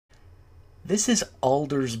This is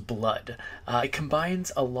Alder's Blood. It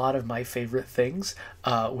combines a lot of my favorite things,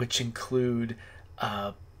 which include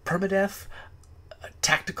permadeath,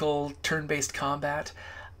 tactical turn-based combat,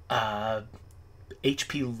 uh,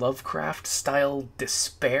 HP Lovecraft style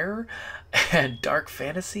despair, and dark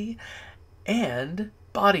fantasy, and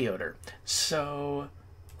body odor. So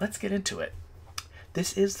let's get into it.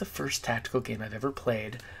 This is the first tactical game I've ever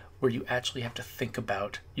played where you actually have to think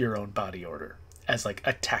about your own body odor as like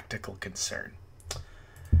a tactical concern.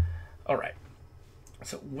 All right.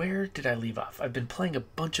 So where did I leave off? I've been playing a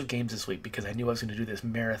bunch of games this week because I knew I was going to do this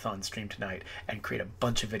marathon stream tonight and create a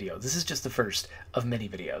bunch of videos. This is just the first of many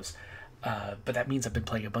videos. But that means I've been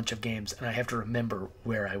playing a bunch of games and I have to remember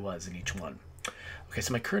where I was in each one. Okay,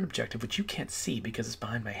 so my current objective, which you can't see because it's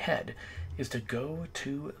behind my head, is to go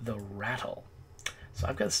to the Rattle. So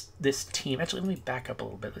I've got this team. Actually, let me back up a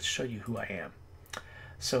little bit. Let's show you who I am.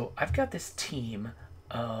 So I've got this team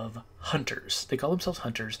of hunters. They call themselves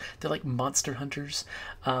hunters. They're like monster hunters.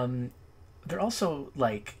 They're also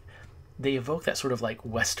like, they evoke that sort of like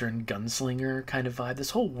Western gunslinger kind of vibe.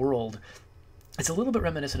 This whole world, it's a little bit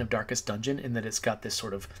reminiscent of Darkest Dungeon in that it's got this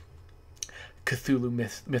sort of Cthulhu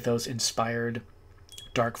mythos inspired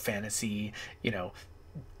dark fantasy, you know,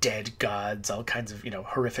 dead gods, all kinds of, you know,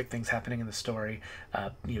 horrific things happening in the story,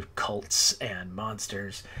 you know, cults and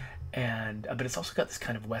monsters, and but it's also got this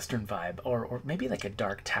kind of Western vibe, or maybe like a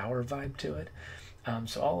Dark Tower vibe to it.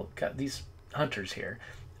 So all got these hunters here,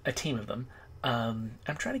 a team of them. I'm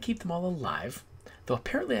trying to keep them all alive, though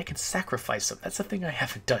apparently I can sacrifice them. That's the thing I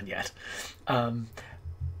haven't done yet.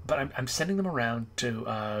 But I'm sending them around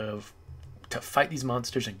to fight these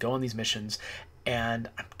monsters and go on these missions. And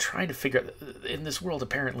I'm trying to figure out, in this world,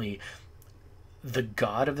 apparently, the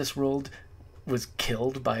god of this world was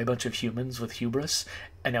killed by a bunch of humans with hubris,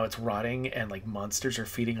 and now it's rotting, and like monsters are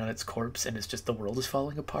feeding on its corpse, and it's just the world is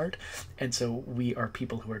falling apart. And so we are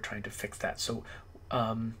people who are trying to fix that. So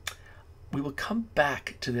we will come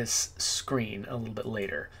back to this screen a little bit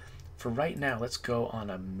later. For right now, let's go on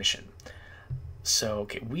a mission. So,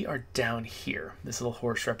 okay, we are down here. This little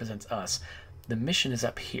horse represents us. The mission is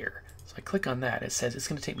up here. So I click on that. It says it's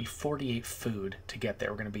going to take me 48 food to get there.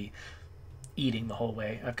 We're going to be eating the whole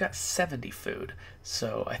way. I've got 70 food,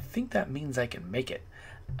 so I think that means I can make it.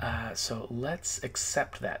 So let's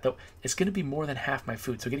accept that. Though it's going to be more than half my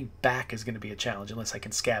food, so getting back is going to be a challenge unless I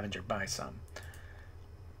can scavenge or buy some.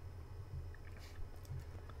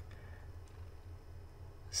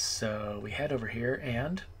 So we head over here,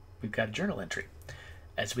 and we've got a journal entry.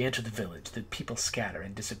 As we enter the village, the people scatter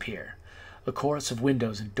and disappear. A chorus of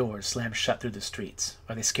windows and doors slam shut through the streets.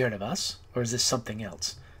 Are they scared of us, or is this something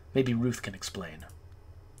else? Maybe Ruth can explain.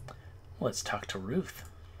 Let's talk to Ruth.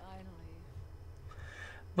 Finally.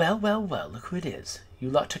 Well, look who it is. You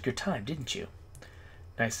lot took your time, didn't you?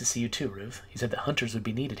 Nice to see you too, Ruth. You said that hunters would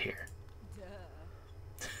be needed here.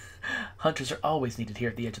 Duh. Hunters are always needed here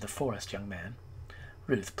at the edge of the forest, young man.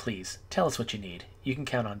 Ruth, please, tell us what you need. You can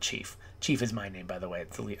count on Chief. Chief is my name, by the way.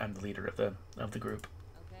 I'm the leader of the group.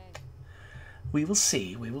 We will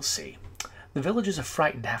see, we will see. The villagers are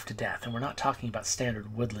frightened half to death, and we're not talking about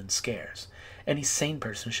standard woodland scares. Any sane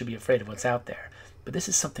person should be afraid of what's out there, but this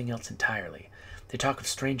is something else entirely. They talk of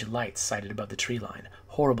strange lights sighted above the tree line,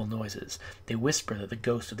 horrible noises. They whisper that the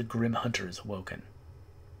ghost of the grim hunter is awoken.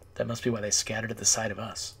 That must be why they scattered at the sight of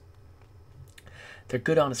us. They're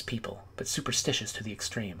good, honest people, but superstitious to the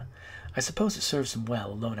extreme. I suppose it serves them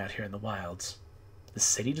well alone out here in the wilds. The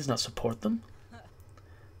city does not support them?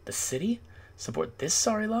 The city? Support this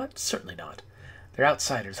sorry lot? Certainly not. They're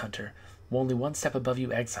outsiders, Hunter. Only one step above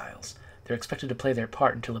you exiles. They're expected to play their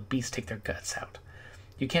part until a beast take their guts out.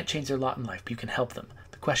 You can't change their lot in life, but you can help them.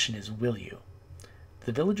 The question is, will you? Do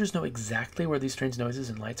the villagers know exactly where these strange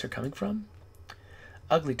noises and lights are coming from?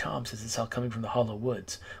 Ugly Tom says it's all coming from the Hollow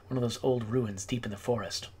Woods, one of those old ruins deep in the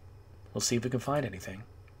forest. We'll see if we can find anything.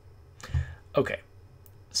 Okay.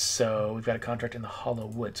 So we've got a contract in the Hollow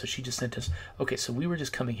Wood. So she just sent us... Okay, so we were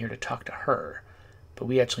just coming here to talk to her, but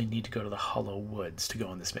we actually need to go to the Hollow Woods to go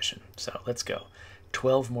on this mission. So let's go.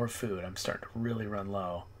 12 more food. I'm starting to really run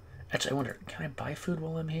low. Actually, I wonder, can I buy food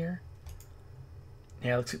while I'm here?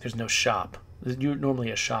 Yeah, it looks like there's no shop. Normally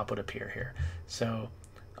a shop would appear here. So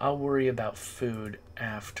I'll worry about food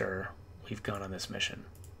after we've gone on this mission.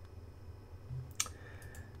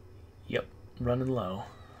 Yep, running low.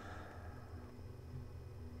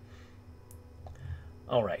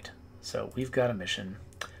 Alright, so we've got a mission.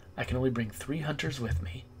 I can only bring 3 hunters with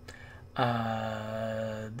me.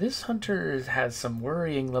 This hunter has some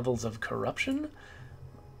worrying levels of corruption.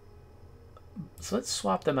 So let's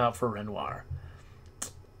swap them out for Renoir.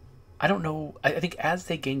 I don't know. I think as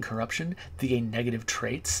they gain corruption, they gain negative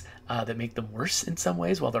traits that make them worse in some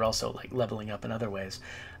ways, while they're also like leveling up in other ways.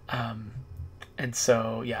 Um, and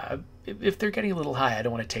so, yeah, if they're getting a little high, I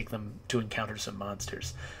don't want to take them to encounter some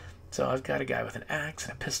monsters. So I've got a guy with an axe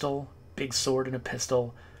and a pistol, big sword and a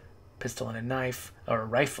pistol, pistol and a knife, or a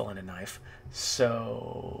rifle and a knife.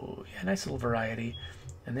 So, yeah, nice little variety.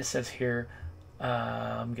 And this says here,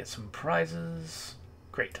 get some prizes.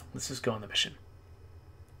 Great, let's just go on the mission.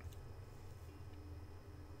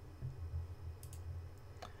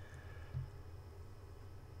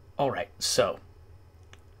 Alright, so,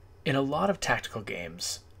 in a lot of tactical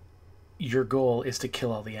games, your goal is to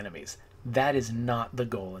kill all the enemies. That is not the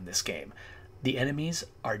goal in this game. The enemies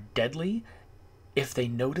are deadly. If they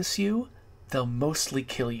notice you, they'll mostly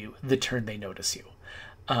kill you the turn they notice you.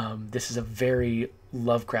 This is a very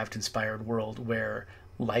Lovecraft-inspired world where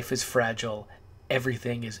life is fragile,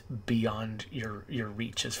 everything is beyond your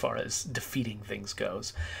reach as far as defeating things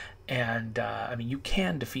goes. And, I mean, you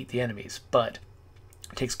can defeat the enemies, but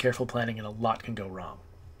it takes careful planning and a lot can go wrong.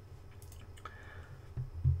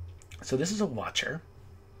 So this is a watcher.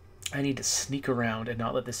 I need to sneak around and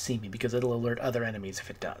not let this see me because it'll alert other enemies if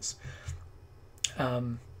it does.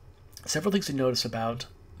 Several things to notice about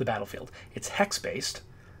the battlefield. It's hex-based,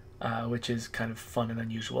 which is kind of fun and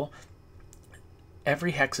unusual.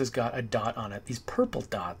 Every hex has got a dot on it. These purple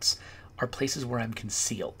dots are places where I'm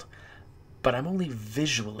concealed, but I'm only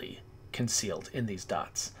visually concealed in these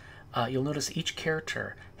dots. You'll notice each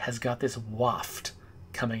character has got this waft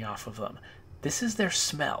coming off of them. This is their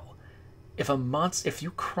smell. If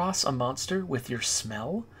you cross a monster with your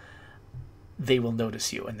smell, they will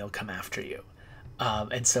notice you and they'll come after you.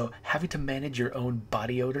 And so having to manage your own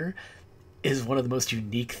body odor is one of the most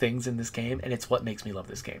unique things in this game, and it's what makes me love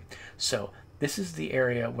this game. So this is the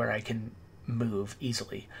area where I can move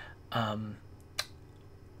easily.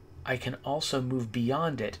 I can also move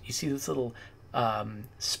beyond it. You see this little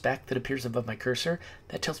speck that appears above my cursor?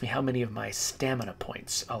 That tells me how many of my stamina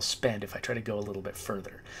points I'll spend if I try to go a little bit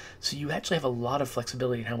further. So you actually have a lot of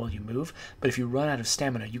flexibility in how well you move, but if you run out of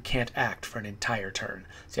stamina, you can't act for an entire turn.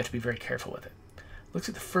 So you have to be very careful with it. Looks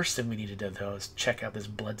like the first thing we need to do, though, is check out this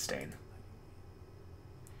bloodstain.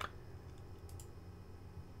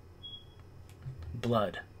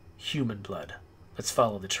 Blood. Human blood. Let's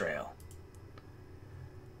follow the trail.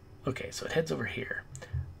 Okay, so it heads over here.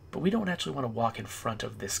 But we don't actually want to walk in front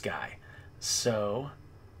of this guy. So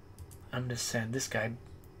I'm going to send this guy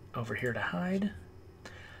over here to hide.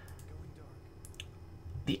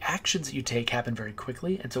 The actions that you take happen very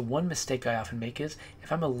quickly, and so one mistake I often make is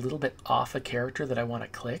if I'm a little bit off a character that I want to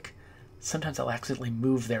click, sometimes I'll accidentally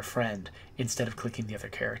move their friend instead of clicking the other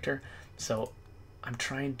character. So I'm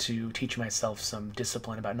trying to teach myself some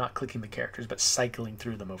discipline about not clicking the characters, but cycling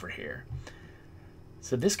through them over here.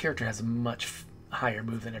 So this character has a much higher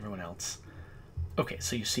move than everyone else. Okay,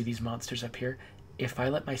 so you see these monsters up here? If I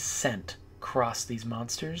let my scent cross these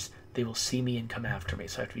monsters, they will see me and come after me,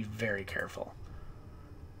 so I have to be very careful.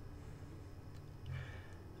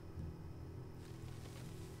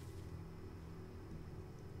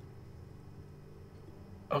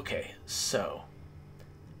 Okay, so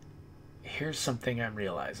here's something I'm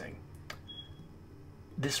realizing.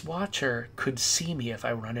 This watcher could see me if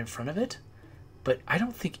I run in front of it, but I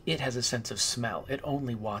don't think it has a sense of smell. It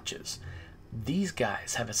only watches. These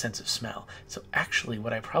guys have a sense of smell. So actually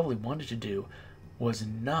what I probably wanted to do was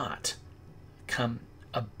not come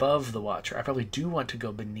above the watcher. I probably do want to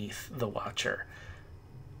go beneath the watcher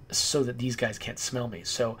so that these guys can't smell me.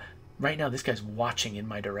 So right now this guy's watching in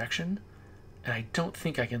my direction, and I don't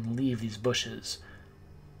think I can leave these bushes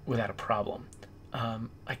without a problem.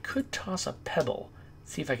 I could toss a pebble,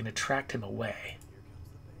 see if I can attract him away.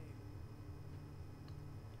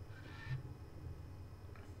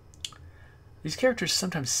 These characters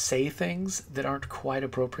sometimes say things that aren't quite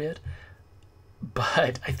appropriate,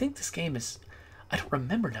 but I think this game is... I don't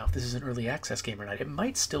remember now if this is an early access game or not. It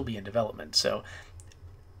might still be in development, so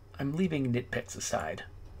I'm leaving nitpicks aside.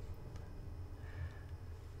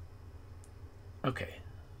 Okay,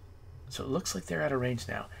 so it looks like they're out of range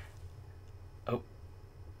now. Oh,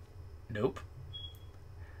 nope.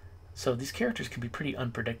 So these characters can be pretty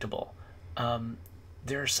unpredictable.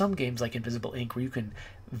 There are some games like Invisible Ink where you can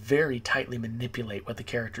very tightly manipulate what the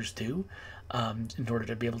characters do in order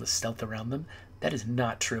to be able to stealth around them. That is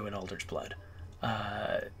not true in Alder's Blood.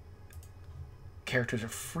 Characters are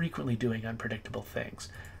frequently doing unpredictable things.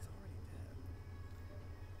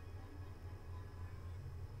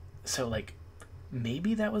 So, like,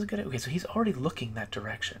 maybe that was good. Okay, so he's already looking that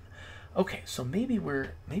direction. Okay, so maybe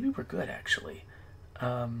we're good actually.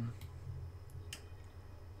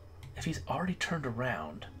 If he's already turned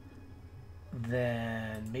around,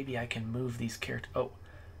 then maybe I can move these characters. Oh,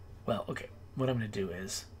 well, okay. What I'm going to do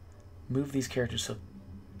is move these characters so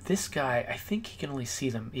this guy, I think he can only see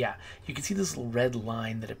them. Yeah, you can see this little red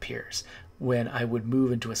line that appears when I would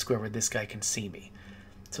move into a square where this guy can see me.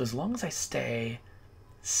 So as long as I stay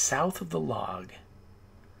south of the log,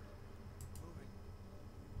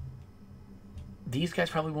 these guys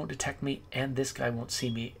probably won't detect me, and this guy won't see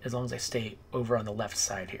me as long as I stay over on the left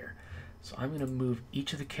side here. So I'm going to move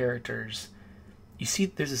each of the characters. You see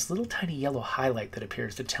there's this little tiny yellow highlight that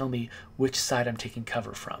appears to tell me which side I'm taking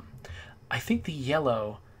cover from. I think the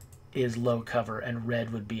yellow is low cover and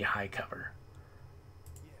red would be high cover.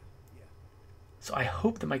 So I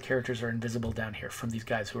hope that my characters are invisible down here from these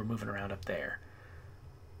guys who are moving around up there.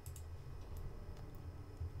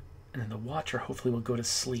 And then the Watcher hopefully will go to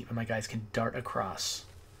sleep and my guys can dart across.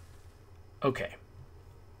 Okay.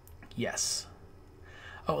 Yes.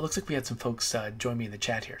 Oh, it looks like we had some folks join me in the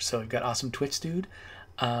chat here. So we've got Awesome Twitch Dude.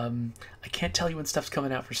 I can't tell you when stuff's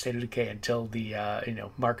coming out for State of Decay until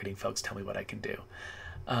the marketing folks tell me what I can do.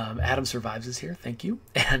 Adam Survives is here, thank you.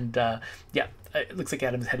 And yeah, it looks like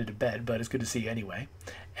Adam's headed to bed, but it's good to see you anyway.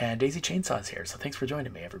 And Daisy Chainsaw is here, so thanks for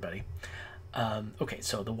joining me, everybody. Okay,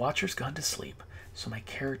 so the Watcher's gone to sleep, so my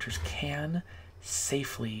characters can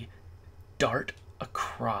safely dart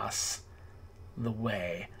across the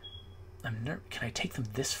way. Can I take them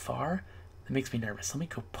this far? That makes me nervous. Let me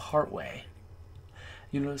go part way.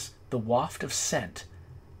 You notice the waft of scent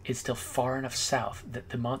is still far enough south that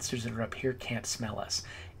the monsters that are up here can't smell us.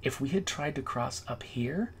 If we had tried to cross up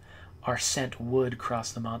here, our scent would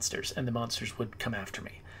cross the monsters, and the monsters would come after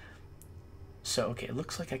me. So, okay, it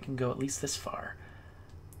looks like I can go at least this far.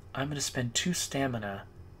 I'm going to spend 2 stamina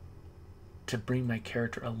to bring my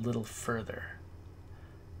character a little further.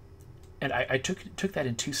 And I took that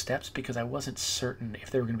in 2 steps because I wasn't certain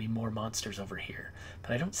if there were going to be more monsters over here.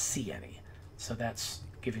 But I don't see any, so that's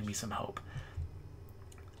giving me some hope.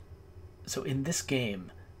 So in this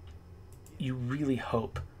game, you really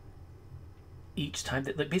hope each time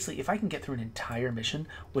that, like, basically, if I can get through an entire mission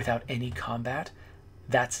without any combat,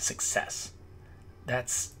 that's a success.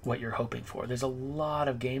 That's what you're hoping for. There's a lot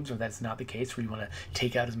of games where that's not the case, where you want to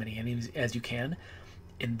take out as many enemies as you can.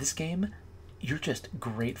 In this game, you're just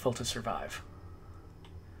grateful to survive.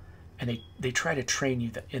 And they try to train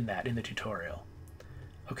you in the tutorial.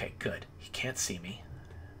 Okay, good. He can't see me.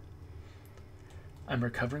 I'm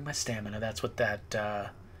recovering my stamina. That's what that... yeah,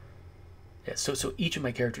 so each of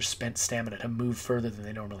my characters spent stamina to move further than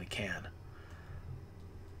they normally can.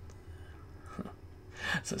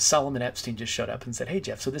 So Solomon Epstein just showed up and said, "Hey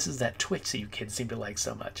Jeff, so this is that Twitch that you kids seem to like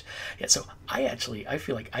so much." Yeah, so I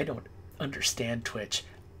feel like I don't understand Twitch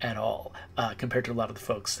at all compared to a lot of the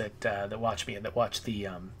folks that watch me and that watch the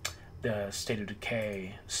State of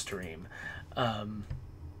Decay stream.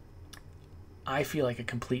 I feel like a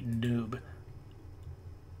complete noob,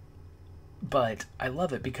 but I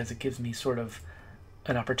love it because it gives me sort of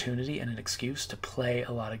an opportunity and an excuse to play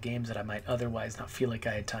a lot of games that I might otherwise not feel like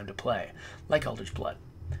I had time to play, like Alder's Blood.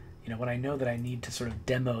 You know, when I know that I need to sort of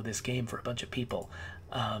demo this game for a bunch of people,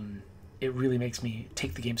 it really makes me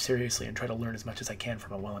take the game seriously and try to learn as much as I can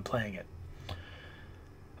from it while I'm playing it.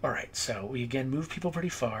 Alright, so we again move people pretty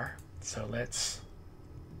far, so let's...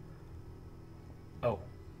 Oh,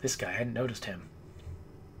 this guy, I hadn't noticed him.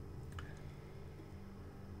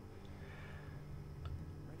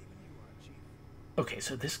 Okay,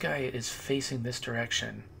 so this guy is facing this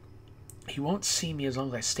direction. He won't see me as long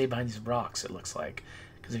as I stay behind these rocks, it looks like.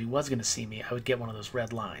 Because if he was going to see me, I would get one of those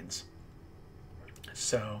red lines.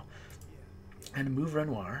 So, and move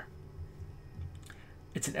Renoir.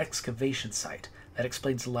 It's an excavation site. That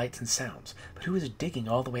explains the lights and sounds. But who is digging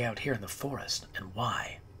all the way out here in the forest, and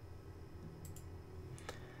why?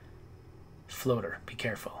 Floater, be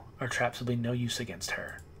careful. Our traps will be no use against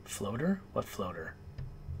her. Floater? What floater?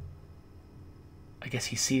 I guess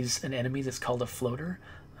he sees an enemy that's called a floater.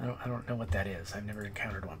 I don't know what that is. I've never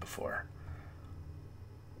encountered one before.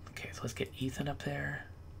 Okay, so let's get Ethan up there.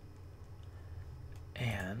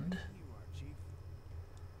 And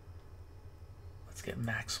let's get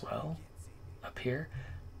Maxwell up here.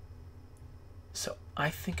 So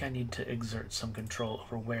I think I need to exert some control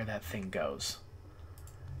over where that thing goes.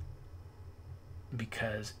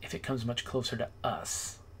 Because if it comes much closer to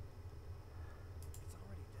us,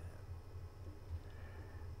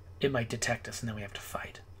 it might detect us and then we have to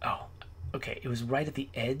fight. Oh, okay, it was right at the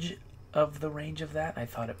edge of the range of that. I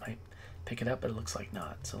thought it might pick it up, but it looks like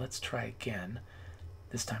not. So let's try again,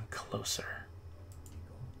 this time closer.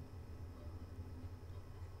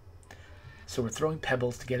 So we're throwing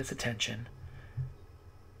pebbles to get its attention.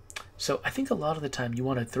 So I think a lot of the time you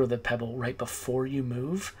want to throw the pebble right before you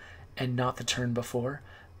move, and not the turn before,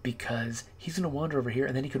 because he's going to wander over here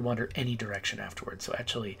and then he could wander any direction afterwards. So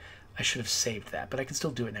actually, I should have saved that, but I can still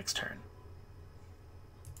do it next turn.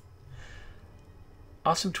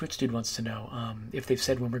 Awesome Twitch Dude wants to know if they've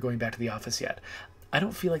said when we're going back to the office yet. I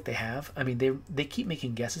don't feel like they have. I mean, they keep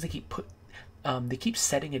making guesses. They keep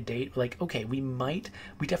setting a date. Like, okay, we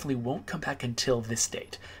definitely won't come back until this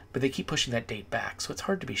date, but they keep pushing that date back, so it's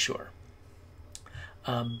hard to be sure.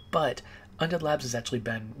 But Undead Labs has actually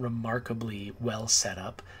been remarkably well set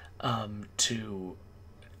up to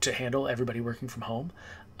handle everybody working from home,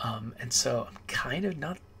 and so I'm kind of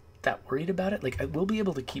not that worried about it. Like, I will be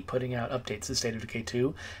able to keep putting out updates to State of Decay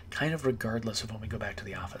 2, kind of regardless of when we go back to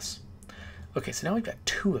the office. Okay, so now we've got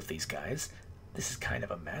 2 of these guys. This is kind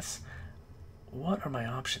of a mess. What are my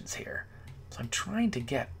options here? So I'm trying to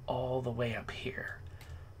get all the way up here.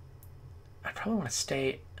 I probably want to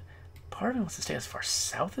stay... Part of me wants to stay as far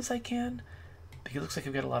south as I can, because it looks like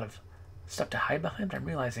I've got a lot of stuff to hide behind, but I'm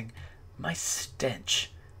realizing my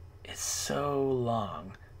stench is so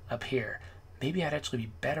long up here. Maybe I'd actually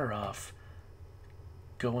be better off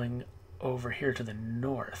going over here to the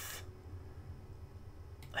north.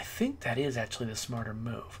 I think that is actually the smarter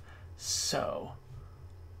move. So,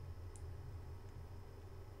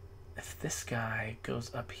 if this guy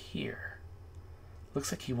goes up here,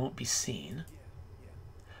 looks like he won't be seen.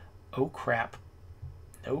 Oh crap.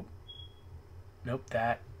 Nope. Nope,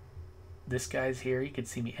 this guy's here. He could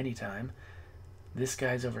see me anytime. This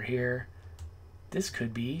guy's over here. This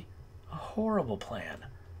could be a horrible plan.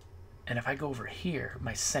 And if I go over here,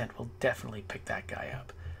 my scent will definitely pick that guy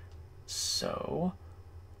up. So,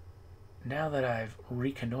 now that I've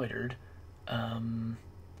reconnoitered, I'm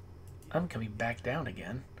coming back down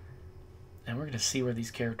again. And we're going to see where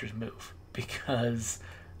these characters move. Because,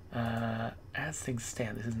 as things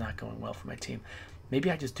stand, this is not going well for my team.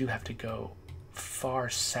 Maybe I just do have to go far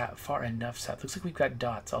enough south. Looks like we've got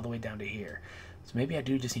dots all the way down to here. So maybe I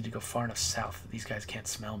do just need to go far enough south that these guys can't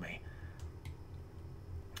smell me.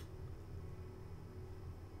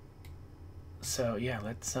 So yeah,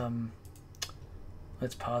 let's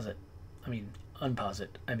pause it. I mean, unpause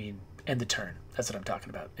it. I mean, end the turn. That's what I'm talking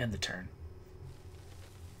about. End the turn.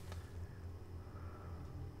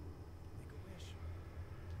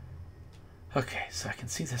 Okay, so I can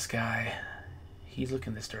see this guy. He's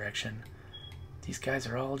looking this direction. These guys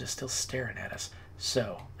are all just still staring at us.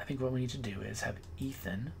 So, I think what we need to do is have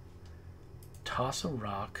Ethan toss a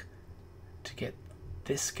rock to get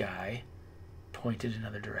this guy pointed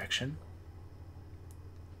another direction.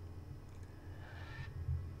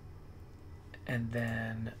 And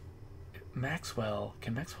then Maxwell,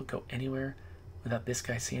 can Maxwell go anywhere without this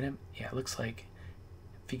guy seeing him? Yeah, it looks like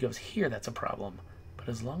if he goes here, that's a problem. But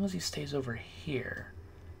as long as he stays over here,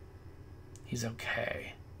 he's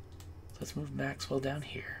okay. So let's move Maxwell down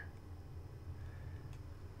here.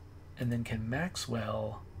 And then can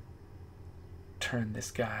Maxwell turn this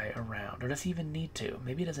guy around? Or does he even need to?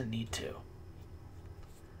 Maybe he doesn't need to.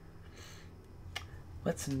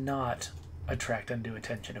 Let's not attract undue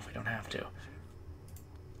attention if we don't have to.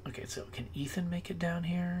 Okay, so can Ethan make it down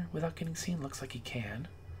here without getting seen? Looks like he can.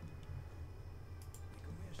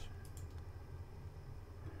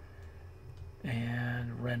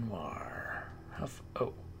 And Renoir.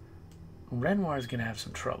 Oh, Renoir is going to have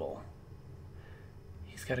some trouble.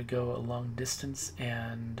 He's got to go a long distance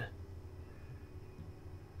and...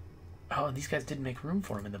 Oh, and these guys didn't make room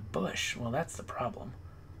for him in the bush. Well, that's the problem.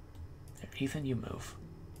 There, Ethan, you move.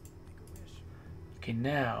 Okay,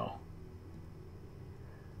 now...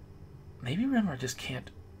 Maybe Renoir just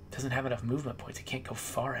doesn't have enough movement points. He can't go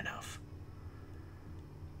far enough.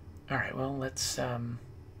 Alright, well, let's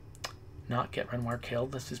not get Renoir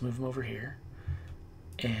killed. Let's just move him over here.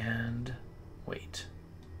 And wait.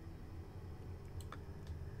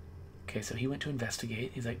 Okay, so he went to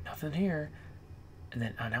investigate. He's like, nothing here. And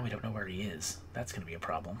then, now we don't know where he is. That's going to be a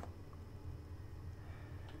problem.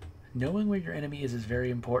 Knowing where your enemy is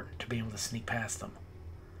very important to be able to sneak past them.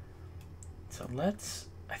 So let's...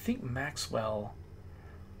 I think Maxwell's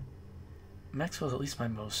at least my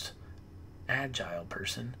most agile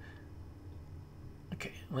person.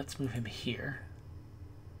 Okay, let's move him here.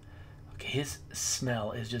 Okay, his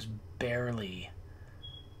smell is just barely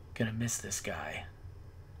gonna miss this guy.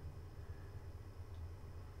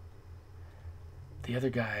 The other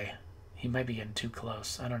guy, he might be getting too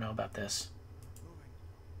close. I don't know about this.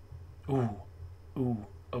 Ooh,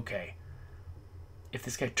 okay. If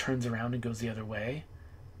this guy turns around and goes the other way,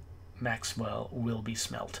 Maxwell will be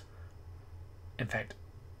smelt. In fact,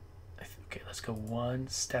 okay, let's go one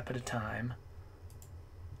step at a time.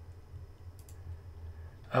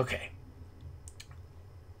 Okay.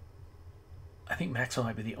 I think Maxwell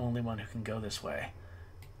might be the only one who can go this way,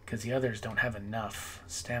 because the others don't have enough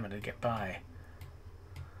stamina to get by.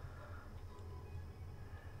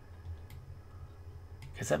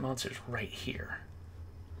 Because that monster's right here.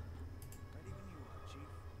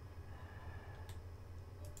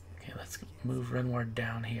 Okay, let's move Renoir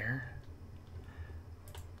down here.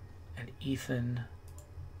 And Ethan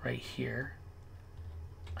right here.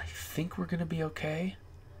 I think we're going to be okay.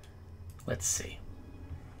 Let's see.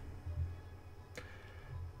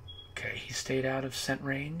 Okay, he stayed out of scent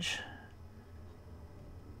range.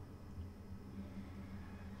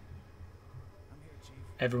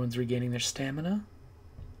 Everyone's regaining their stamina.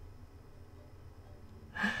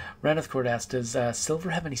 Ranithcord asked, does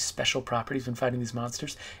silver have any special properties when fighting these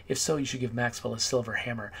monsters? If so, you should give Maxwell a silver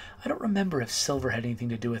hammer. I don't remember if silver had anything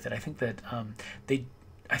to do with it. I think that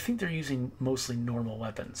I think they're using mostly normal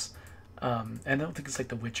weapons. And I don't think it's like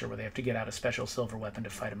The Witcher where they have to get out a special silver weapon to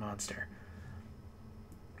fight a monster.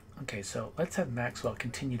 Okay, so let's have Maxwell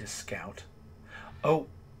continue to scout. Oh,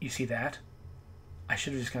 you see that? I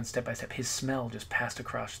should have just gone step by step. His smell just passed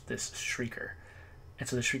across this Shrieker. And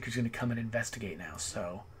so the Shrieker's going to come and investigate now.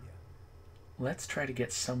 So let's try to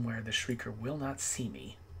get somewhere the Shrieker will not see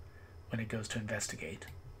me when it goes to investigate.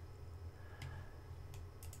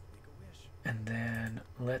 And then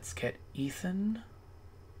let's get Ethan.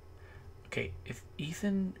 Okay, if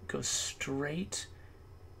Ethan goes straight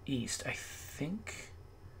east, I think...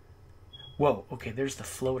 Whoa, okay, there's the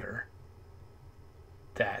floater.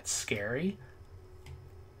 That's scary.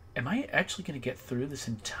 Am I actually going to get through this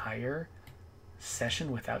entire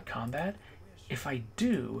session without combat? If I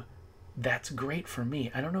do, that's great for me.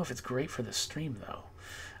 I don't know if it's great for the stream, though.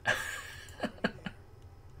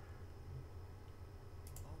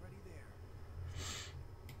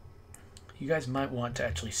 You guys might want to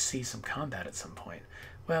actually see some combat at some point.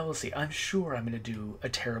 Well, we'll see. I'm sure I'm going to do a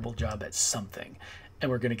terrible job at something, and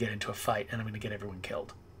we're going to get into a fight, and I'm going to get everyone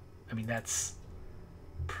killed. I mean, that's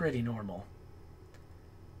pretty normal.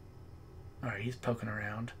 Alright, he's poking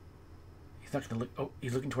around. He's not going to look... Oh,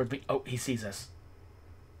 he's looking towards me. Oh, he sees us.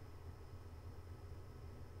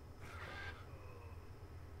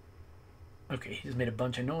 Okay, he just made a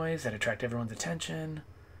bunch of noise that attracted everyone's attention.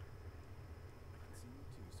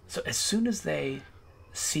 So as soon as they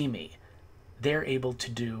see me, they're able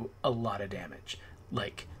to do a lot of damage.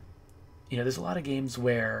 Like, you know, there's a lot of games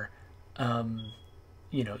where,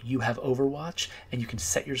 you know, you have Overwatch and you can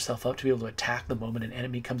set yourself up to be able to attack the moment an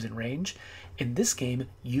enemy comes in range. In this game,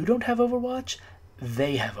 you don't have Overwatch,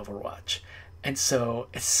 they have Overwatch. And so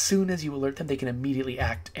as soon as you alert them, they can immediately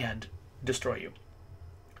act and destroy you.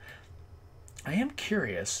 I am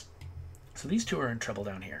curious. So these two are in trouble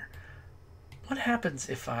down here. What happens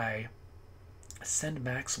if I send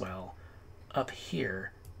Maxwell up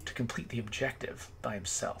here to complete the objective by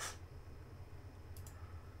himself?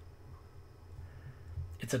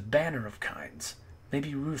 It's a banner of kinds.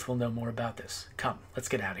 Maybe Ruth will know more about this. Come, let's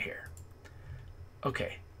get out of here.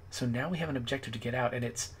 Okay, so now we have an objective to get out, and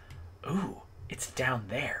it's... Ooh, it's down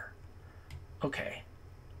there. Okay.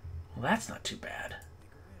 Well, that's not too bad.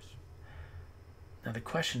 Now the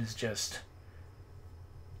question is just...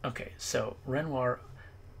 Okay, so Renoir,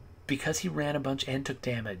 because he ran a bunch and took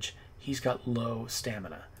damage, he's got low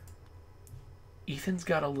stamina. Ethan's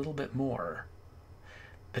got a little bit more,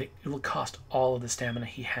 but it will cost all of the stamina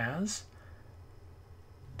he has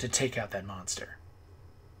to take out that monster.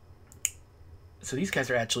 So these guys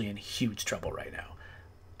are actually in huge trouble right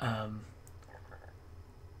now.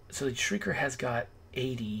 So the Shrieker has got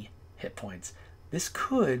 80 hit points. This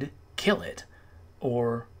could kill it,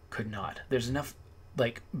 or could not. There's enough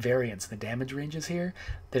like variance in the damage ranges here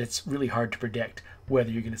that it's really hard to predict whether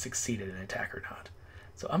you're going to succeed at an attack or not.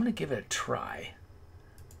 So I'm going to give it a try.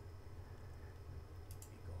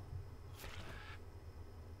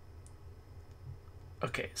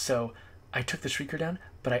 Okay, so I took the Shrieker down,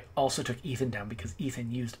 but I also took Ethan down because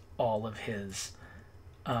Ethan used all of his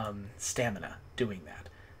stamina doing that.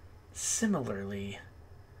 Similarly,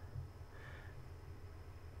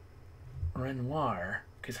 Renoir,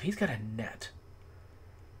 because he's got a net,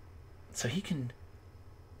 so he can,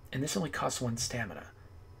 and this only costs 1 stamina.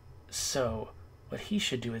 So what he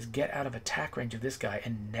should do is get out of attack range of this guy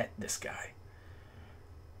and net this guy.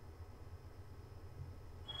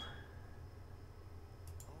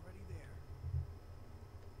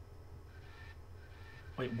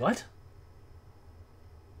 Wait, what?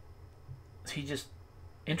 So he just...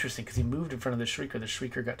 Interesting, because he moved in front of the Shrieker. The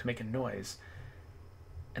Shrieker got to make a noise.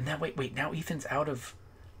 And now, wait, now Ethan's out of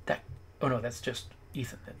that... Oh, no, that's just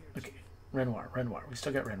Ethan then. Okay, Renoir. We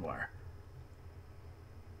still got Renoir.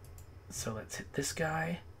 So let's hit this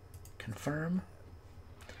guy. Confirm.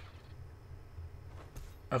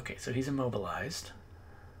 Okay, so he's immobilized.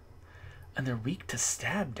 And they're weak to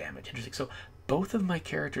stab damage. Interesting. So both of my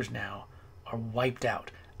characters now are wiped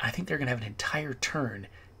out. I think they're going to have an entire turn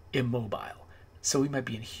immobile. So we might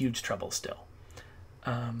be in huge trouble still.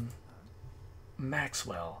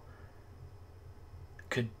 Maxwell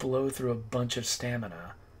could blow through a bunch of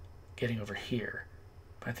stamina getting over here.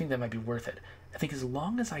 But I think that might be worth it. I think as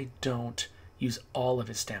long as I don't use all of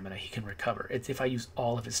his stamina, he can recover. It's if I use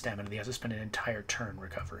all of his stamina, he has to spend an entire turn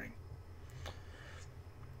recovering.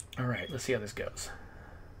 Alright, let's see how this goes.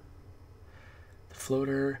 The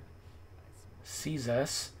floater sees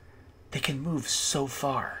us. They can move so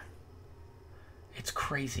far. It's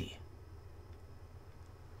crazy.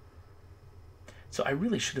 So I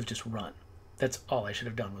really should have just run. That's all I should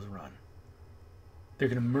have done was run. They're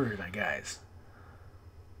going to murder my guys.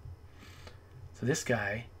 So this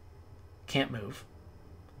guy can't move.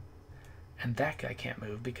 And that guy can't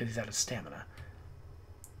move because he's out of stamina.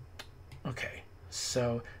 Okay,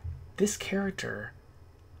 so this character,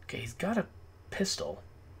 okay, he's got a pistol.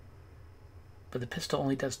 But the pistol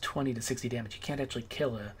only does 20 to 60 damage. You can't actually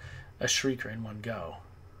kill a shrieker in one go.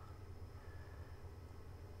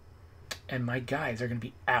 And my guys are going to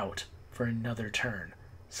be out for another turn.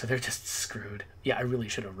 So they're just screwed. Yeah, I really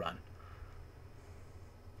should have run.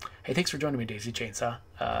 Hey, thanks for joining me, Daisy Chainsaw.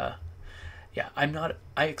 Yeah,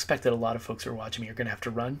 I expect that a lot of folks who are watching me are going to have to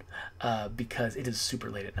run because it is super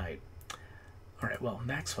late at night. Alright, well,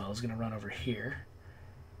 Maxwell is going to run over here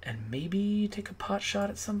and maybe take a pot shot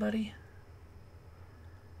at somebody.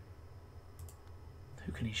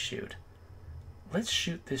 Who can he shoot? Let's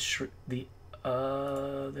shoot this the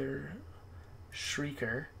other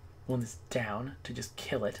shrieker, one that's down, to just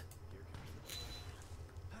kill it.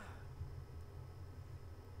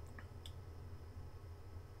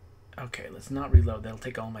 Okay, let's not reload. That'll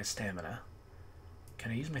take all my stamina.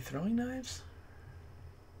 Can I use my throwing knives?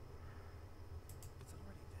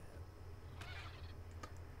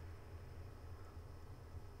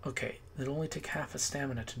 Okay, it'll only take half a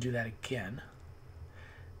stamina to do that again.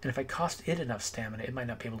 And if I cost it enough stamina, it might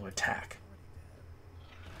not be able to attack.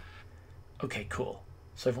 Okay, cool.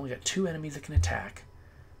 So I've only got 2 enemies that can attack.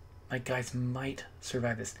 My guys might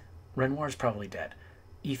survive this. Renoir's probably dead.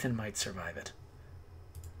 Ethan might survive it.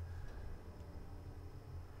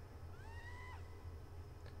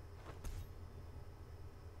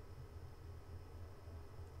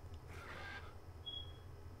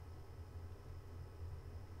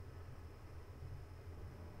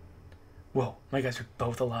 Whoa, my guys are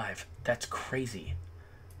both alive. That's crazy.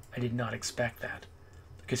 I did not expect that.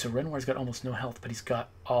 Okay, so Renoir's got almost no health, but he's got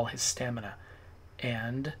all his stamina.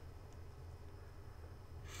 And...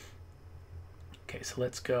 okay, so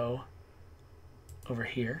let's go over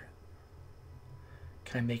here.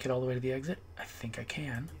 Can I make it all the way to the exit? I think I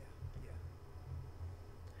can.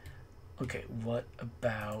 Okay, what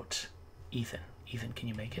about Ethan? Ethan, can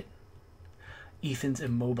you make it? Ethan's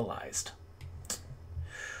immobilized.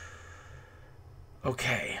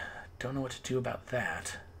 Okay, don't know what to do about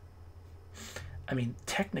that. I mean,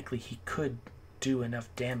 technically he could do enough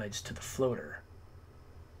damage to the floater.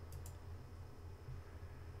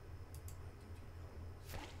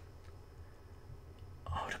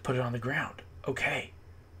 Oh, to put it on the ground. Okay.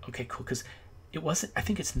 Okay, cool, because it wasn't... I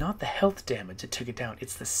think it's not the health damage that took it down.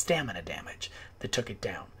 It's the stamina damage that took it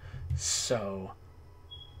down. So,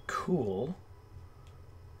 cool.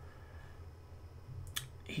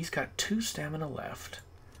 He's got 2 stamina left.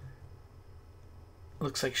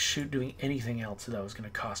 Looks like doing anything else, though, is going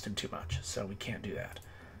to cost him too much, so we can't do that.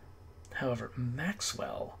 However,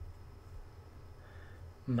 Maxwell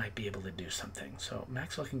might be able to do something. So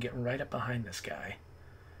Maxwell can get right up behind this guy.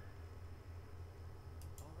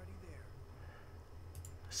 Already there.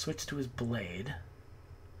 Switch to his blade.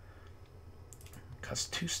 Costs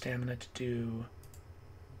 2 stamina to do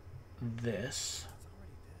this.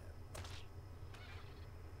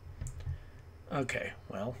 Okay,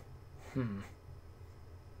 well,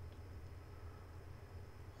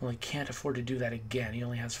 Well, he can't afford to do that again. He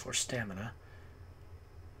only has 4 stamina.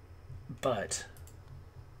 But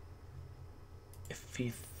if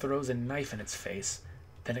he throws a knife in its face,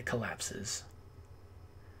 then it collapses.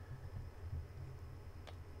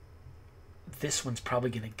 This one's probably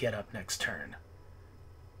going to get up next turn.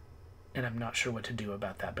 And I'm not sure what to do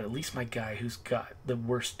about that. But at least my guy who's got the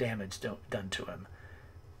worst damage done to him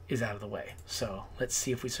is out of the way. So let's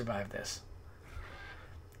see if we survive this.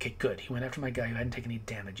 Okay, good. He went after my guy who hadn't taken any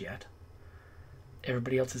damage yet.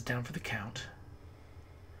 Everybody else is down for the count.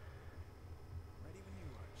 Ready when you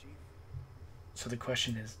are, Chief. So the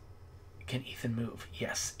question is, can Ethan move?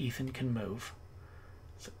 Yes, Ethan can move.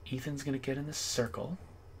 So Ethan's going to get in this circle.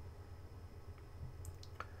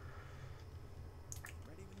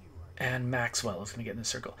 And Maxwell is going to get in the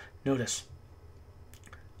circle. Notice,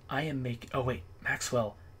 I am making... Oh, wait.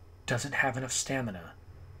 Maxwell doesn't have enough stamina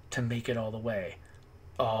to make it all the way.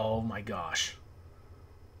 Oh, my gosh.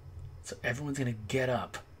 So everyone's going to get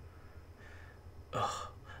up. Ugh.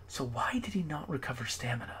 So why did he not recover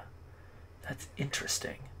stamina? That's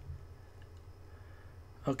interesting.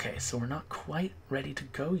 Okay, so we're not quite ready to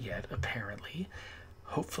go yet, apparently.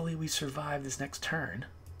 Hopefully we survive this next turn.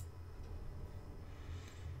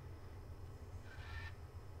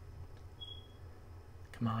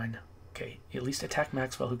 Come on. Okay, at least attack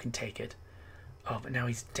Maxwell, who can take it. Oh, but now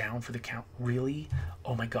he's down for the count. Really?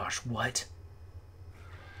 Oh my gosh, what?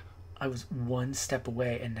 I was one step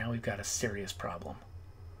away, and now we've got a serious problem.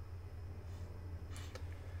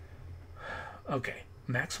 Okay,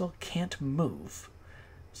 Maxwell can't move,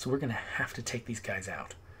 so we're going to have to take these guys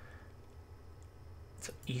out.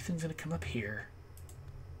 So Ethan's going to come up here.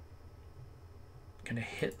 Going to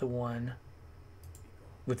hit the one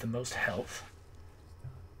with the most health.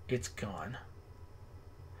 It's gone.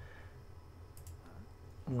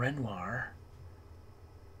 Renoir,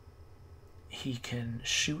 he can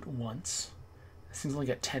shoot once. This thing's only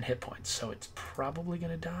got 10 hit points, so it's probably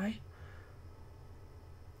going to die.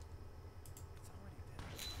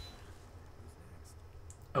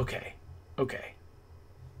 Okay, okay.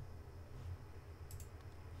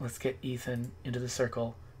 Let's get Ethan into the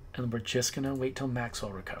circle, and we're just going to wait till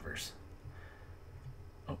Maxwell recovers.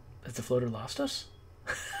 Oh, has the floater lost us?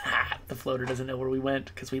 The floater doesn't know where we went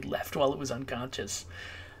because we left while it was unconscious.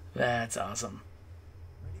 That's awesome.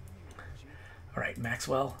 All right,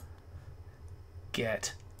 Maxwell,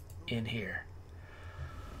 get in here.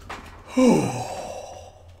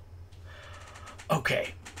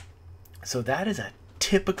 Okay, so that is a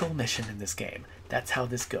typical mission in this game. That's how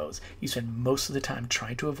this goes. You spend most of the time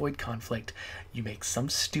trying to avoid conflict. You make some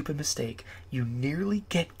stupid mistake. You nearly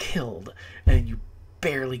get killed, and you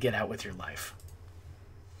barely get out with your life.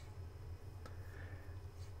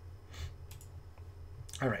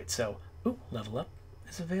 All right, so, ooh, level up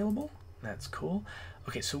is available. That's cool.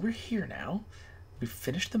 Okay, so we're here now. We've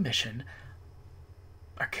finished the mission.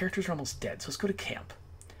 Our characters are almost dead, so let's go to camp.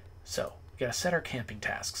 So, we gotta set our camping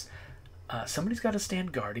tasks. Somebody's got to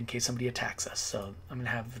stand guard in case somebody attacks us. So I'm going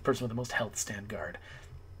to have the person with the most health stand guard.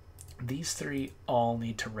 These three all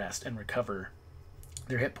need to rest and recover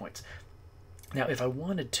their hit points. Now, if I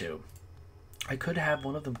wanted to, I could have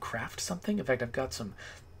one of them craft something. In fact, I've got some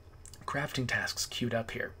crafting tasks queued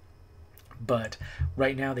up here. But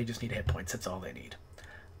right now, they just need hit points. That's all they need.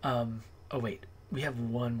 Oh, wait. We have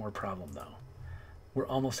one more problem, though. We're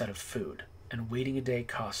almost out of food. And waiting a day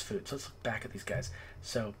costs food. So let's look back at these guys.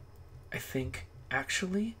 So I think,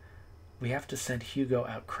 actually, we have to send Hugo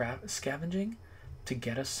out scavenging to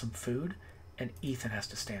get us some food, and Ethan has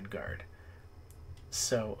to stand guard.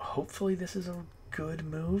 So hopefully this is a good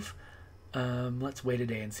move. Let's wait a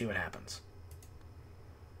day and see what happens.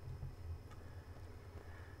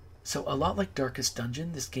 So a lot like Darkest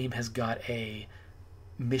Dungeon, this game has got a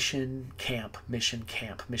mission camp, mission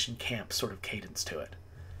camp, mission camp sort of cadence to it.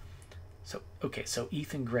 So, okay, so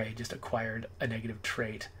Ethan Gray just acquired a negative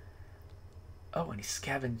trait. Oh, and he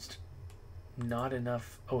scavenged not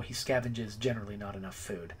enough. Oh, he scavenges generally not enough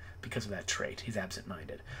food because of that trait. He's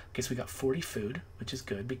absent-minded. Okay, so we got 40 food, which is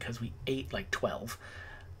good because we ate like 12.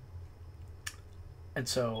 And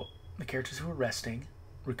so the characters who were resting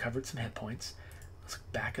recovered some hit points. Let's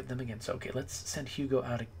look back at them again. So, okay, let's send Hugo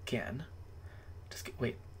out again. Just get,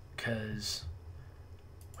 wait, because...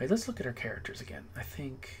 Wait, let's look at our characters again. I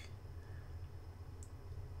think...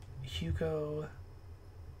 Hugo's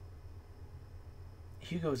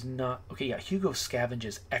not... Okay, yeah, Hugo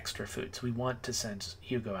scavenges extra food, so we want to send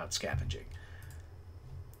Hugo out scavenging.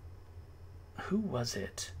 Who was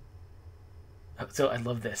it? Oh, so I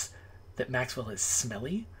love this, that Maxwell is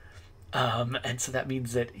smelly. And so that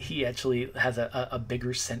means that he actually has a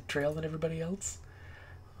bigger scent trail than everybody else.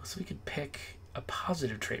 So we could pick a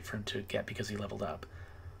positive trait for him to get because he leveled up.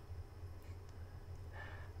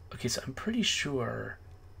 Okay, so I'm pretty sure...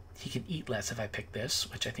 he can eat less if I pick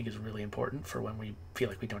this, which I think is really important for when we feel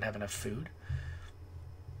like we don't have enough food.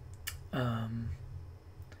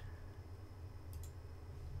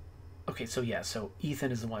 Okay, so yeah, so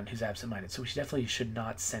Ethan is the one who's absent-minded, so we definitely should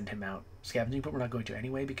not send him out scavenging, but we're not going to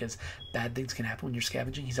anyway because bad things can happen when you're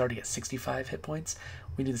scavenging. He's already at 65 hit points.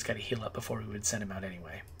 We need this guy to heal up before we would send him out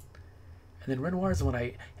anyway. And then Renoir is the one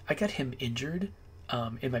I got him injured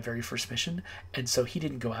in my very first mission, and so he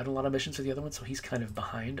didn't go out a lot of missions with the other one, so he's kind of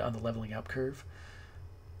behind on the leveling up curve.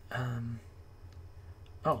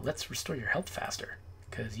 Oh, let's restore your health faster,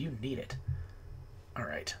 because you need it.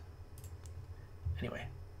 Alright. Anyway,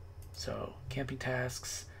 so camping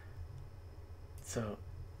tasks. So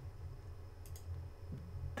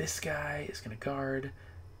this guy is going to guard.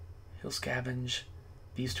 He'll scavenge.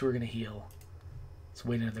 These two are going to heal. Let's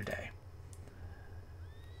wait another day.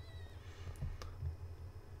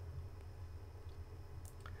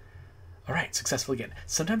 Alright, successful again.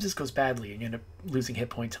 Sometimes this goes badly and you end up losing hit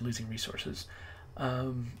points and losing resources.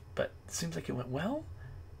 But it seems like it went well.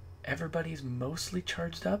 Everybody's mostly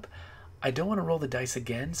charged up. I don't want to roll the dice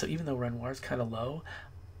again, so even though Renoir's kind of low,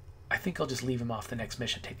 I think I'll just leave him off the next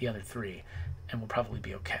mission, take the other 3, and we'll probably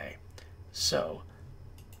be okay. So,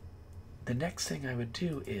 the next thing I would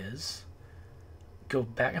do is go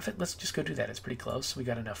back. In fact, let's just go do that. It's pretty close. We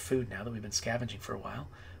got enough food now that we've been scavenging for a while.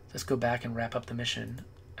 Let's go back and wrap up the mission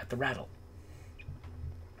at the Rattle.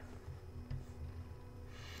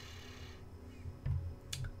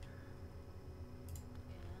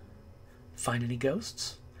 Find any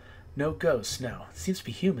ghosts? No ghosts, no. Seems to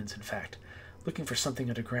be humans, in fact. Looking for something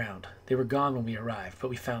underground. They were gone when we arrived,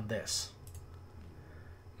 but we found this.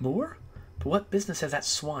 Moore? But what business has that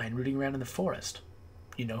swine rooting around in the forest?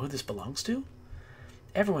 You know who this belongs to?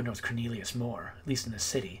 Everyone knows Cornelius Moore, at least in the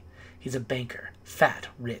city. He's a banker, fat,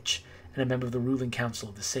 rich, and a member of the ruling council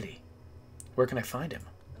of the city. Where can I find him?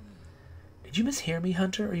 Did you mishear me,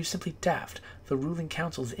 Hunter, or are you simply daft? The ruling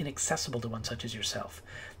council is inaccessible to one such as yourself.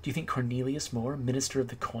 Do you think Cornelius Moore, minister of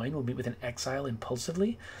the coin, will meet with an exile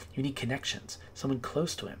impulsively? You need connections, someone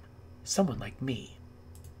close to him, someone like me.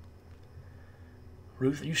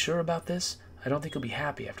 Ruth, are you sure about this? I don't think you'll be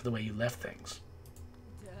happy after the way you left things.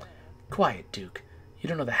 Quiet, Duke. You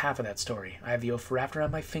don't know the half of that story. I have the Ophraptor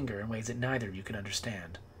on my finger in ways that neither of you can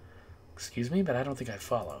understand. Excuse me, but I don't think I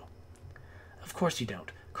follow. Of course you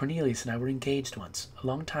don't. Cornelius and I were engaged once, a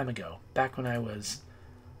long time ago, back when I was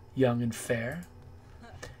young and fair.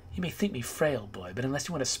 You may think me frail, boy, but unless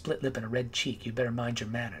you want a split lip and a red cheek, you'd better mind your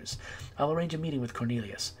manners. I'll arrange a meeting with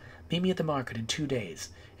Cornelius. Meet me at the market in 2 days.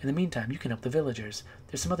 In the meantime, you can help the villagers.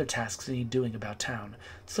 There's some other tasks they need doing about town.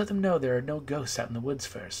 Just let them know there are no ghosts out in the woods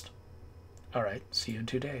first. All right, see you in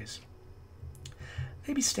 2 days.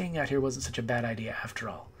 Maybe staying out here wasn't such a bad idea after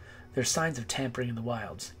all. There are signs of tampering in the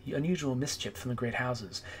wilds, unusual mischief from the great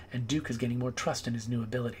houses, and Duke is getting more trust in his new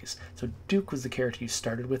abilities. So Duke was the character you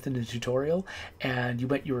started with in the tutorial, and you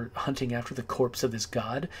were hunting after the corpse of this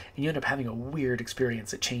god, and you end up having a weird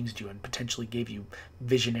experience that changed you and potentially gave you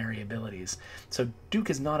visionary abilities. So Duke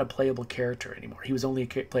is not a playable character anymore. He was only a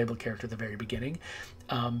playable character at the very beginning.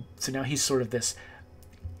 So now he's sort of this...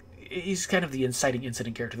 He's kind of the inciting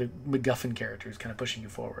incident character, the MacGuffin character who's kind of pushing you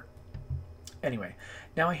forward. Anyway,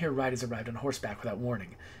 now I hear Ryde has arrived on horseback without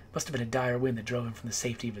warning. Must have been a dire wind that drove him from the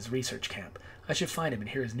safety of his research camp. I should find him and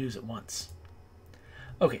hear his news at once.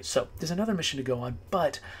 Okay, so there's another mission to go on,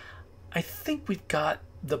 but I think we've got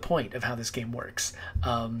the point of how this game works.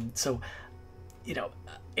 So, you know,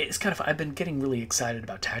 it's kind of fun. I've been getting really excited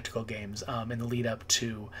about tactical games in the lead up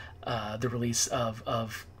to the release of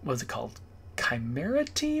what was it called? Chimera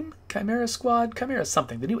Team, Chimera Squad, Chimera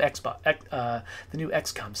something, the new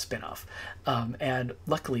XCOM spin-off. And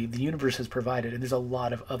luckily the universe has provided, and there's a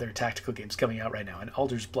lot of other tactical games coming out right now, and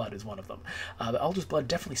Alder's Blood is one of them. But Alder's Blood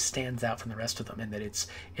definitely stands out from the rest of them in that it's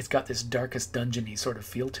got this darkest dungeony sort of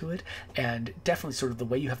feel to it, and definitely sort of the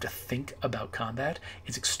way you have to think about combat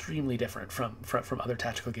is extremely different from other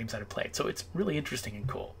tactical games that I've played. So it's really interesting and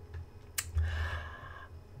cool.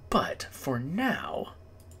 But for now,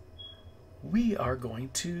 we are going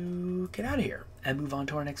to get out of here and move on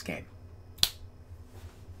to our next game.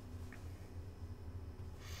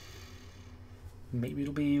 Maybe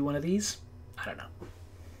it'll be one of these. I don't know.